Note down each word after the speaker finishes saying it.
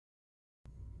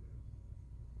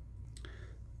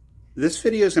This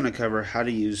video is going to cover how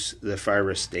to use the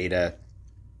FIRIS data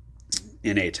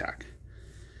in ATAK.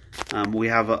 We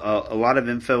have a lot of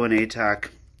info in ATAK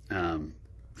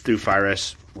through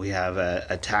FIRIS. We have a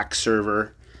ATAK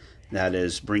server that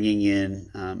is bringing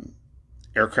in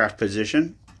aircraft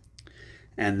position,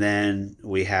 and then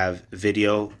we have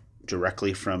video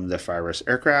directly from the FIRIS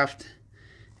aircraft,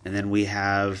 and then we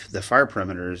have the fire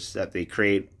perimeters that they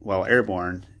create while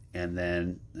airborne and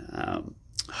then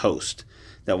host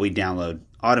that we download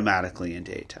automatically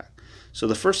into ATAK. So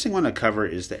the first thing I want to cover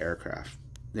is the aircraft.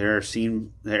 There are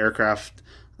seen the aircraft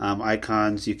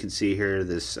icons. You can see here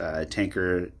this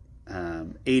tanker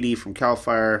 80 from CAL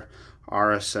FIRE,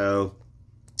 RSO.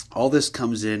 All this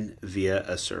comes in via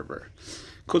a server.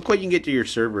 Quick way you can get to your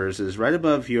servers is right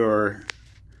above your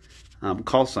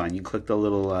call sign. You click the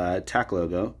little ATAK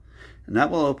logo, and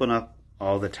that will open up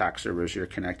all the ATAK servers you're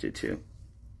connected to.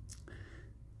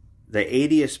 The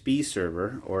ADSB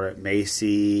server, or it may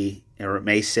say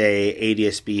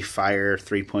ADSB Fire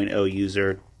 3.0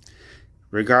 user,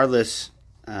 regardless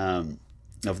of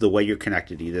the way you're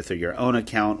connected, either through your own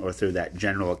account or through that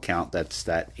general account that's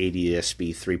that ADSB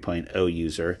 3.0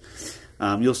 user,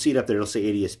 you'll see it up there. It'll say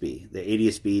ADSB, the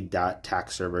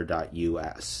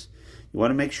adsb.takserver.us. You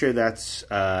want to make sure that's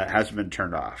hasn't been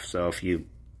turned off. So if you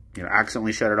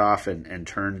accidentally shut it off and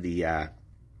turn the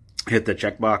hit the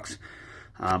checkbox,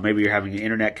 maybe you're having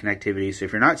internet connectivity. So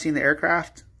if you're not seeing the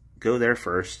aircraft, go there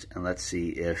first and let's see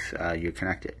if you're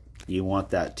connected. You want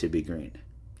that to be green,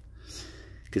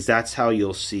 because that's how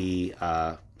you'll see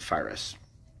FIRIS.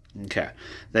 Okay.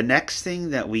 The next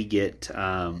thing that we get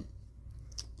from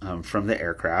the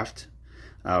aircraft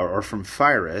or from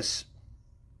FIRIS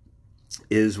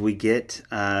is we get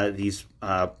these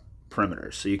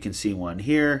perimeters. So you can see one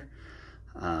here.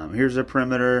 Here's a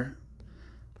perimeter.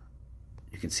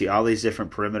 You can see all these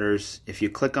different perimeters. If you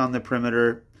click on the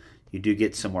perimeter, you do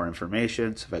get some more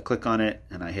information. So if I click on it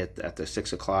and I hit at the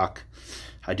 6 o'clock,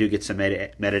 I do get some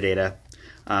metadata.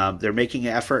 They're making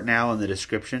an effort now in the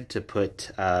description to put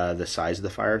the size of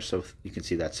the fire. So you can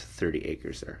see that's 30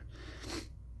 acres there.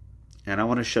 And I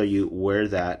want to show you where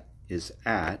that is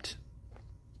at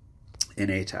in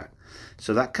ATAK.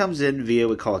 So that comes in via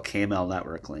what we call a KML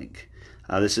network link.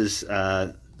 This is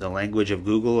the language of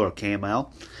Google, or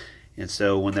KML. And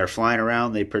so when they're flying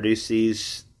around, they produce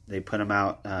these, they put them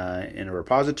out in a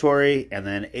repository, and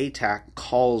then ATAK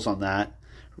calls on that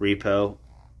repo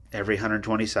every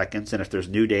 120 seconds, and if there's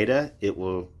new data, it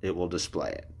will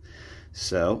display it.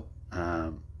 So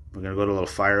we're going to go to a little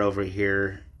fire over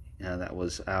here that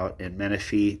was out in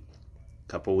Menifee a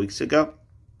couple weeks ago.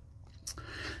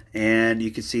 And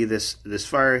you can see this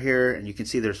fire here, and you can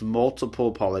see there's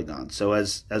multiple polygons. So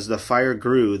as the fire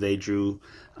grew, they drew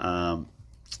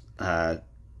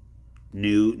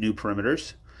new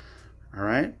perimeters. All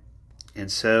right,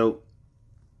 and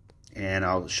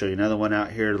I'll show you another one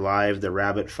out here live. The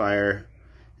rabbit fire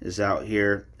is out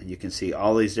here, and you can see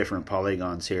all these different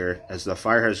polygons here. As the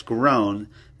fire has grown,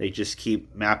 they just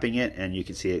keep mapping it, and you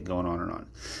can see it going on and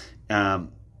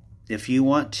on. If you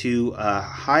want to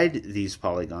hide these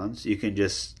polygons, you can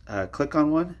just click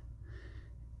on one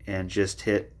and just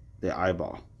hit the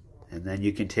eyeball, and then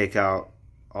you can take out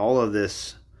all of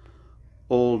this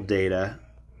old data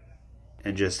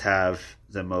and just have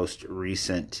the most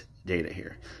recent data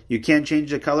here. You can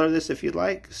change the color of this if you'd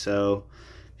like. So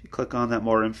if you click on that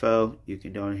more info, you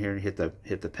can go in here and hit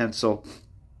the pencil.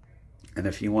 And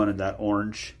if you wanted that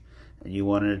orange and you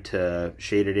wanted to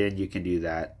shade it in, you can do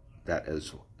that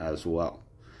as well.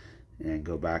 And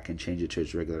go back and change it to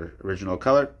its original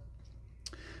color.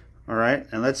 All right,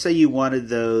 and let's say you wanted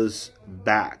those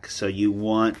back. So you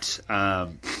want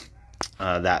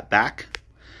that back.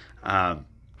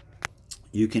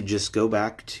 You can just go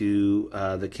back to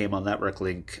the KML network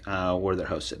link where they're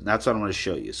hosted. And that's what I'm going to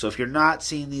show you. So if you're not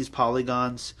seeing these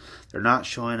polygons, they're not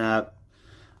showing up,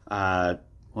 I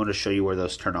want to show you where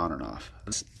those turn on and off.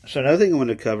 So another thing I want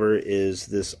to cover is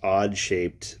this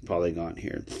odd-shaped polygon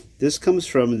here. This comes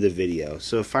from the video.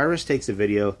 So if FIRIS takes a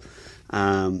video,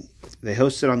 they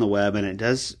host it on the web, and it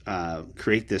does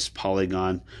create this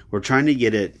polygon. We're trying to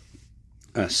get it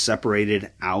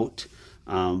separated out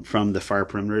from the fire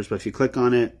perimeters, but if you click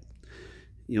on it,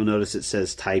 you'll notice it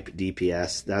says type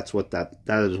DPS. That's what that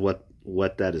is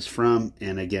what that is from.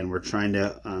 And again, we're trying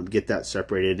to get that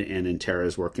separated, and Intera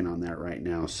is working on that right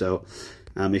now. So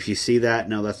if you see that,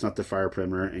 no, that's not the fire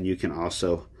perimeter, and you can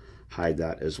also hide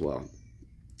that as well.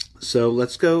 So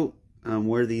let's go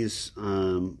where these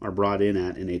are brought in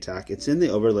at in ATAK. It's in the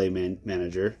overlay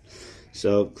manager.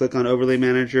 So click on overlay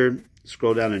manager.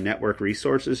 Scroll down to network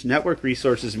resources. Network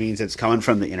resources means it's coming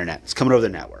from the internet. It's coming over the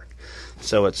network.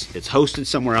 So it's hosted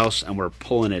somewhere else, and we're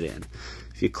pulling it in.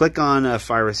 If you click on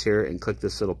FIRIS here and click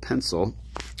this little pencil,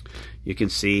 you can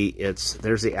see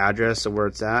there's the address of where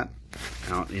it's at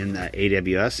out in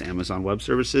AWS, Amazon Web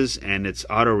Services, and it's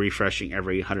auto refreshing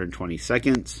every 120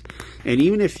 seconds. And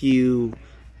even if you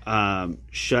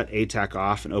shut ATAK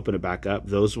off and open it back up,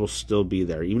 those will still be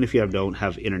there. Even if you don't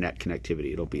have internet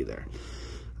connectivity, it'll be there.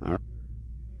 All right.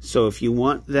 So if you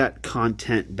want that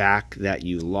content back that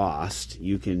you lost,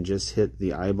 you can just hit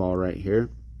the eyeball right here,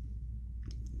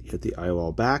 hit the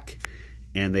eyeball back,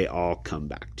 and they all come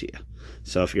back to you.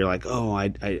 So if you're like, oh,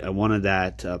 I wanted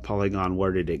that polygon,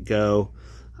 where did it go?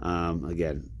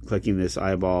 Again, clicking this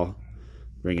eyeball,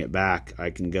 bring it back.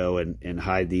 I can go and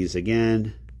hide these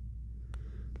again.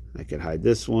 I can hide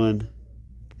this one,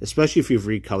 especially if you've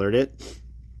recolored it.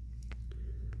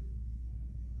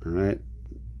 All right.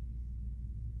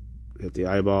 Hit the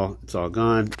eyeball, it's all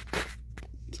gone.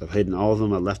 So I've hidden all of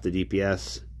them. I left the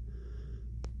DPS,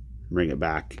 bring it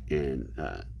back, and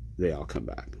they all come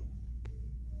back.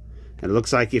 And it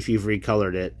looks like if you've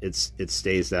recolored it, it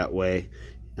stays that way.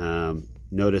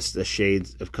 Notice the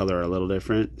shades of color are a little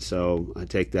different, so I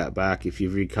take that back. If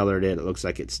you've recolored it, it looks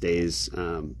like it stays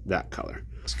that color.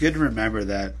 It's good to remember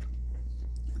that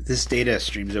this data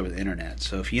streams over the internet,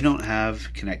 so if you don't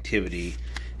have connectivity,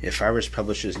 if FIRIS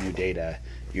publishes new data,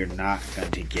 you're not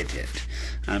going to get it.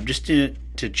 Just to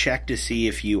check to see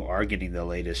if you are getting the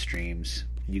latest streams,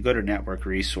 you go to Network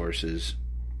Resources.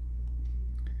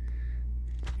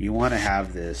 You want to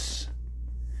have this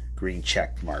green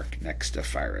check mark next to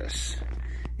FIRIS.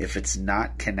 If it's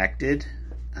not connected,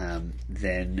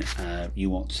 then you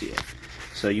won't see it.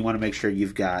 So you want to make sure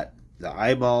you've got the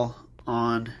eyeball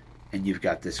on and you've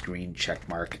got this green check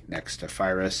mark next to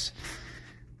FIRIS.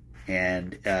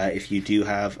 And if you do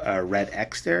have a red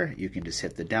X there, you can just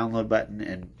hit the download button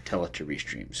and tell it to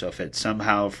restream. So if it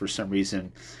somehow, for some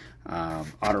reason,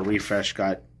 auto refresh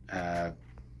got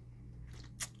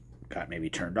maybe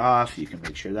turned off, you can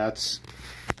make sure that's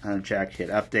unchecked, hit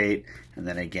update, and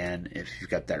then again, if you've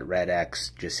got that red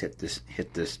X, just hit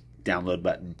this download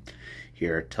button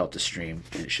here, tell it to stream,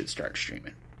 and it should start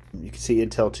streaming. You can see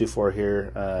Intel 2.4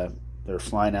 here. They're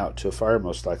flying out to a fire,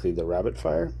 most likely the Rabbit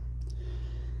Fire.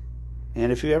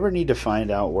 And if you ever need to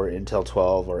find out where Intel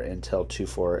 12 or Intel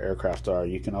 2.4 aircraft are,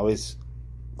 you can always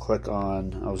click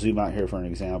on, I'll zoom out here for an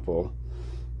example.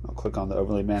 I'll click on the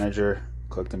overlay manager,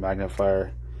 click the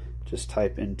magnifier, just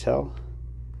type Intel.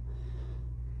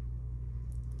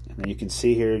 And then you can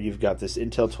see here you've got this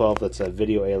Intel 12 that's a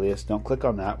video alias. Don't click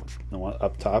on that one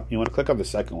up top. You want to click on the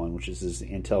second one, which is the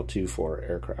Intel 2.4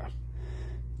 aircraft.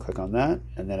 Click on that,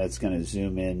 and then it's going to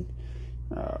zoom in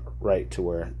right to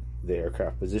where the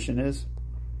aircraft position is.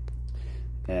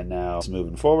 And now it's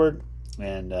moving forward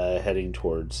and heading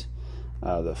towards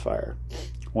the fire.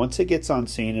 Once it gets on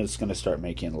scene, it's going to start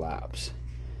making laps.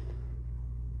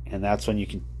 And that's when you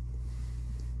can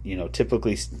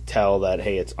typically tell that,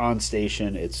 hey, it's on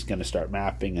station, it's going to start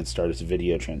mapping and start its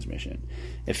video transmission.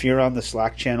 If you're on the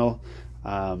Slack channel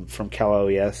from Cal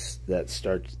OES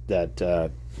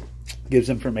that gives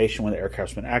information when the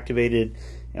aircraft's been activated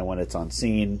and when it's on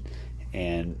scene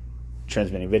and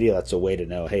transmitting video, that's a way to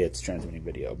know, hey, it's transmitting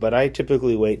video. But I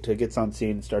typically wait till it gets on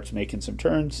scene and starts making some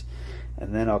turns,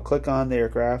 and then I'll click on the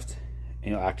aircraft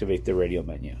and you'll activate the radio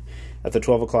menu. At the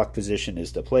 12 o'clock position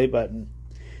is the play button.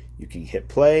 You can hit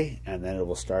play, and then it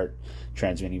will start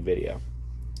transmitting video.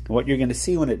 And what you're going to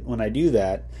see when I do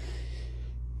that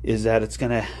is that it's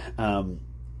going to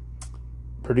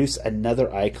produce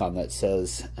another icon that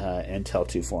says Intel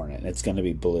 2.4 in it, and it's going to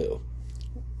be blue.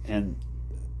 And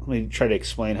let me try to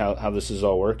explain how this is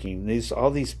all working. All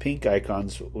these pink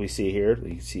icons we see here,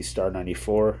 you can see Star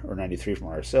 94 or 93 from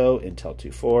RSO, Intel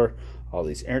 2.4, all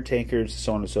these air tankers,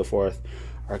 so on and so forth,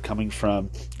 are coming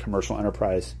from commercial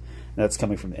enterprise. And that's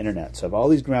coming from the internet. So I have all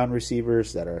these ground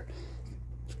receivers that are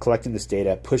collecting this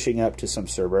data, pushing up to some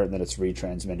server, and then it's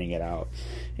retransmitting it out.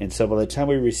 And so by the time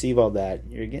we receive all that,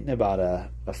 you're getting about a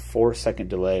 4-second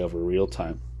delay over real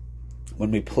time.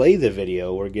 When we play the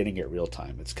video, we're getting it real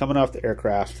time. It's coming off the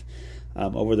aircraft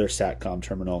over their SATCOM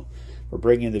terminal. We're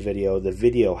bringing the video. The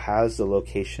video has the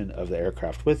location of the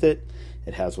aircraft with it.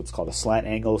 It has what's called a slant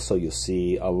angle, so you'll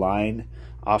see a line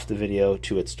off the video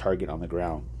to its target on the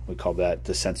ground. We call that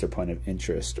the sensor point of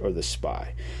interest, or the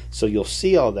SPY. So you'll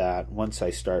see all that once I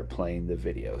start playing the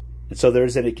video. And so there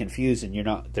isn't any confusion.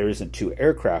 There isn't two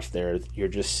aircraft there. You're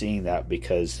just seeing that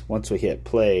because once we hit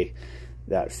play,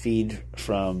 that feed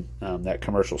from that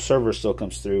commercial server still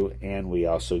comes through, and we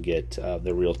also get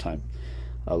the real-time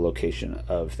location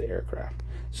of the aircraft.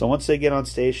 So once they get on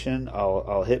station,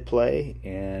 I'll hit play,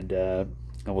 and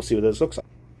we'll see what this looks like.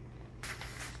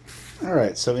 All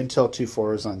right, so Intel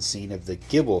 2.4 is on scene of the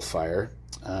Gibble fire.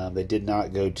 They did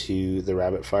not go to the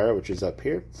Rabbit fire, which is up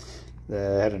here.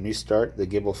 They had a new start, the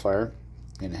Gibble fire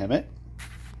in Hemet.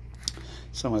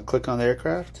 So I'm going to click on the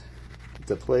aircraft, hit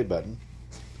the play button.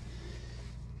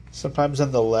 Sometimes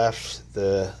on the left,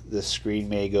 the screen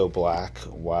may go black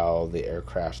while the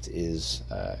aircraft is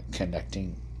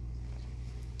connecting.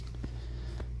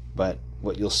 But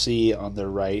what you'll see on the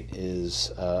right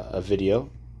is a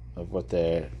video of what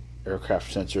the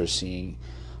aircraft sensor is seeing.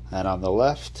 And on the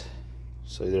left,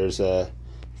 so there's a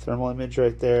thermal image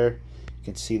right there. You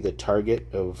can see the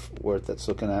target of where that's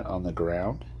looking at on the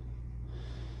ground.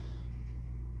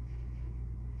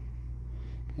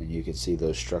 And you can see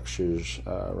those structures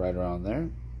right around there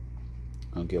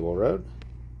on Gibble Road.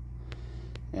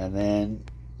 And then,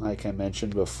 like I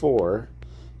mentioned before,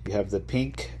 you have the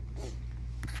pink,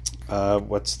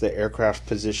 what's the aircraft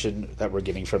position that we're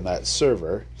getting from that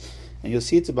server. And you'll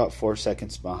see it's about 4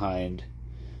 seconds behind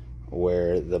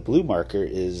where the blue marker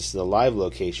is the live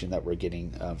location that we're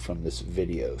getting from this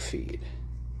video feed.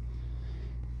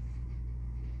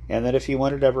 And then if you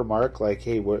wanted to ever mark, like,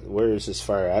 hey, where is this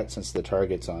fire at, since the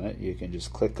target's on it, you can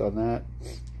just click on that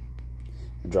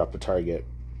and drop a target.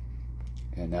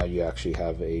 And now you actually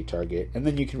have a target. And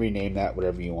then you can rename that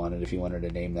whatever you wanted, if you wanted to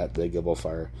name that the Gibble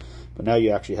fire. But now you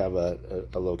actually have a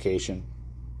location.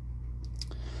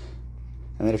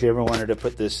 And then if you ever wanted to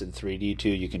put this in 3D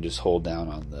too, you can just hold down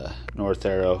on the north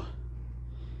arrow,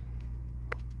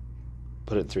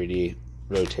 put it in 3D,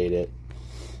 rotate it,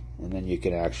 and then you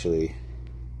can actually,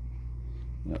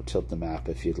 you know, tilt the map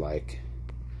if you'd like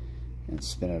and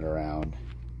spin it around.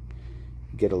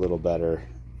 Get a little better,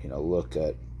 you know, look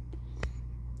at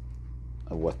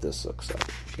what this looks like.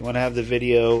 If you want to have the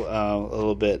video a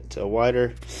little bit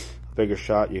wider, a bigger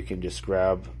shot, you can just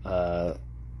grab the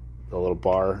little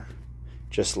bar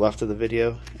just left of the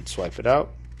video and swipe it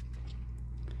out,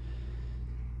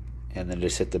 and then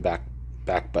just hit the back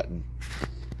button.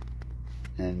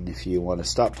 And if you want to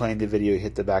stop playing the video,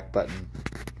 hit the back button,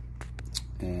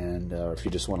 and or if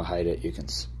you just want to hide it, you can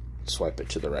swipe it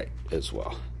to the right as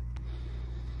well.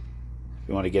 If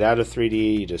you want to get out of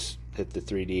 3D, you just hit the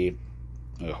 3D,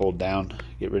 hold down,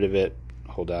 get rid of it,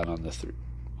 hold down on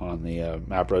the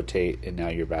map rotate, and now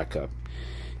you're back up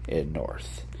in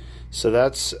north. So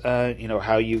that's you know,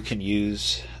 how you can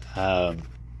use the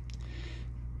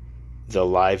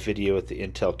live video with the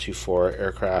Intel 2.4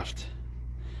 aircraft.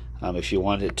 If you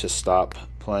want it to stop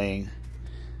playing,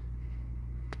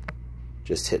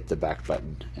 just hit the back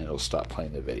button and it'll stop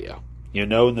playing the video. You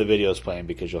know when the video is playing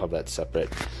because you'll have that separate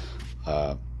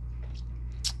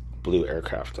blue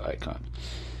aircraft icon.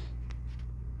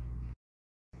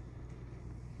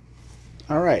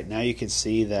 Alright, now you can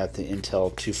see that the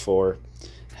Intel 2.4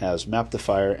 has mapped the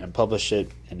fire and published it,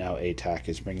 and now ATAK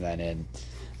is bringing that in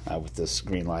with this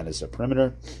green line as a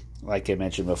perimeter. Like I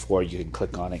mentioned before, you can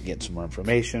click on it and get some more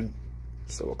information.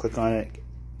 So we'll click on it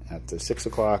at the 6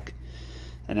 o'clock,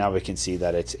 and now we can see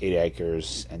that it's 8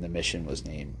 acres and the mission was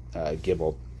named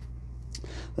Gibble.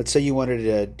 Let's say you wanted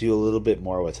to do a little bit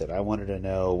more with it. I wanted to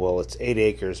know, well, it's 8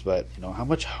 acres, but you know, how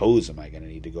much hose am I going to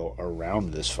need to go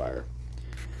around this fire?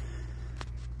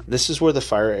 This is where the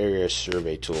fire area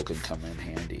survey tool can come in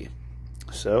handy.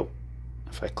 So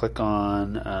if I click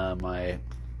on my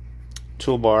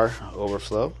toolbar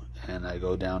overflow and I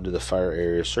go down to the fire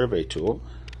area survey tool,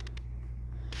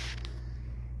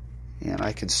 and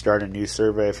I can start a new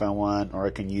survey if I want, or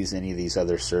I can use any of these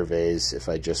other surveys if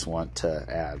I just want to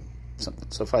add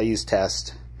something. So if I use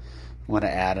test, I want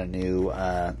to add a new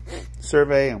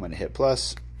survey, I'm going to hit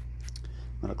plus,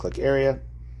 I'm going to click area,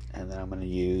 and then I'm going to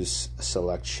use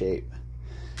select shape.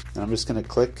 And I'm just going to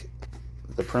click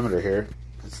the perimeter here.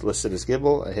 It's listed as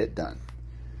Gibble. I hit done.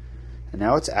 And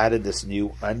now it's added this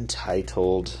new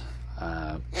untitled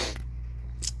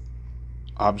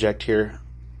object here.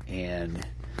 And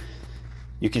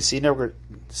you can see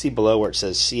below where it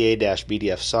says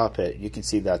CA-BDF saw pit. You can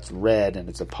see that's red and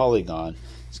it's a polygon.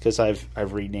 It's because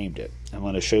I've renamed it. I'm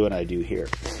going to show you what I do here.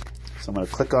 So I'm going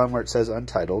to click on where it says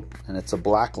untitled, and it's a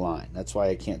black line. That's why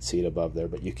I can't see it above there,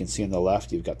 but you can see on the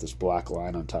left you've got this black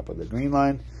line on top of the green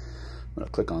line. I'm going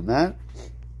to click on that.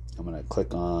 I'm going to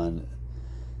click on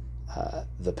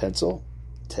the pencil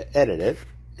to edit it,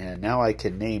 and now I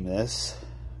can name this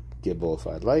Gibble if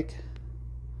I'd like.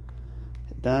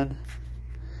 Hit done.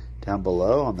 Down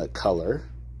below on the color,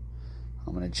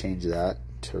 I'm going to change that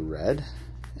to red,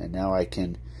 and now I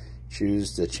can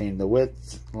choose to change the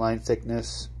width, line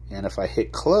thickness, and if I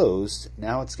hit closed,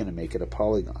 now it's going to make it a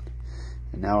polygon.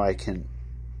 And now I can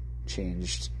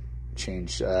change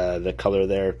the color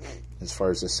there as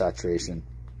far as the saturation.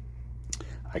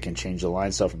 I can change the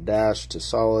line style from dash to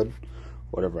solid,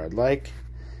 whatever I'd like.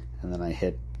 And then I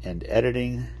hit end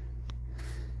editing,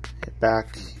 hit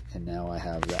back, and now I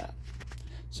have that.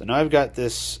 So now I've got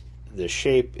this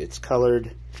shape, it's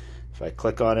colored. If I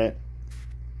click on it,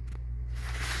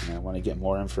 and I want to get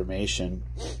more information,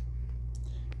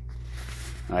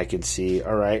 I can see,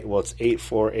 all right, well, it's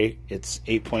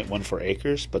 8.14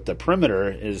 acres, but the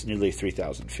perimeter is nearly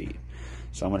 3,000 feet.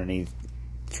 So I'm going to need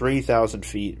 3,000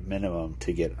 feet minimum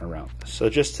to get around this. So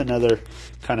just another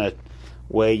kind of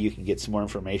way you can get some more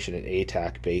information at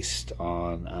ATAK based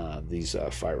on these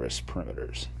FIRIS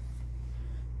perimeters.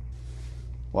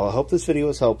 Well, I hope this video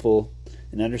was helpful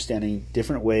in understanding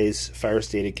different ways FIRIS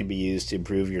data can be used to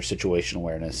improve your situational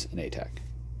awareness in ATAK.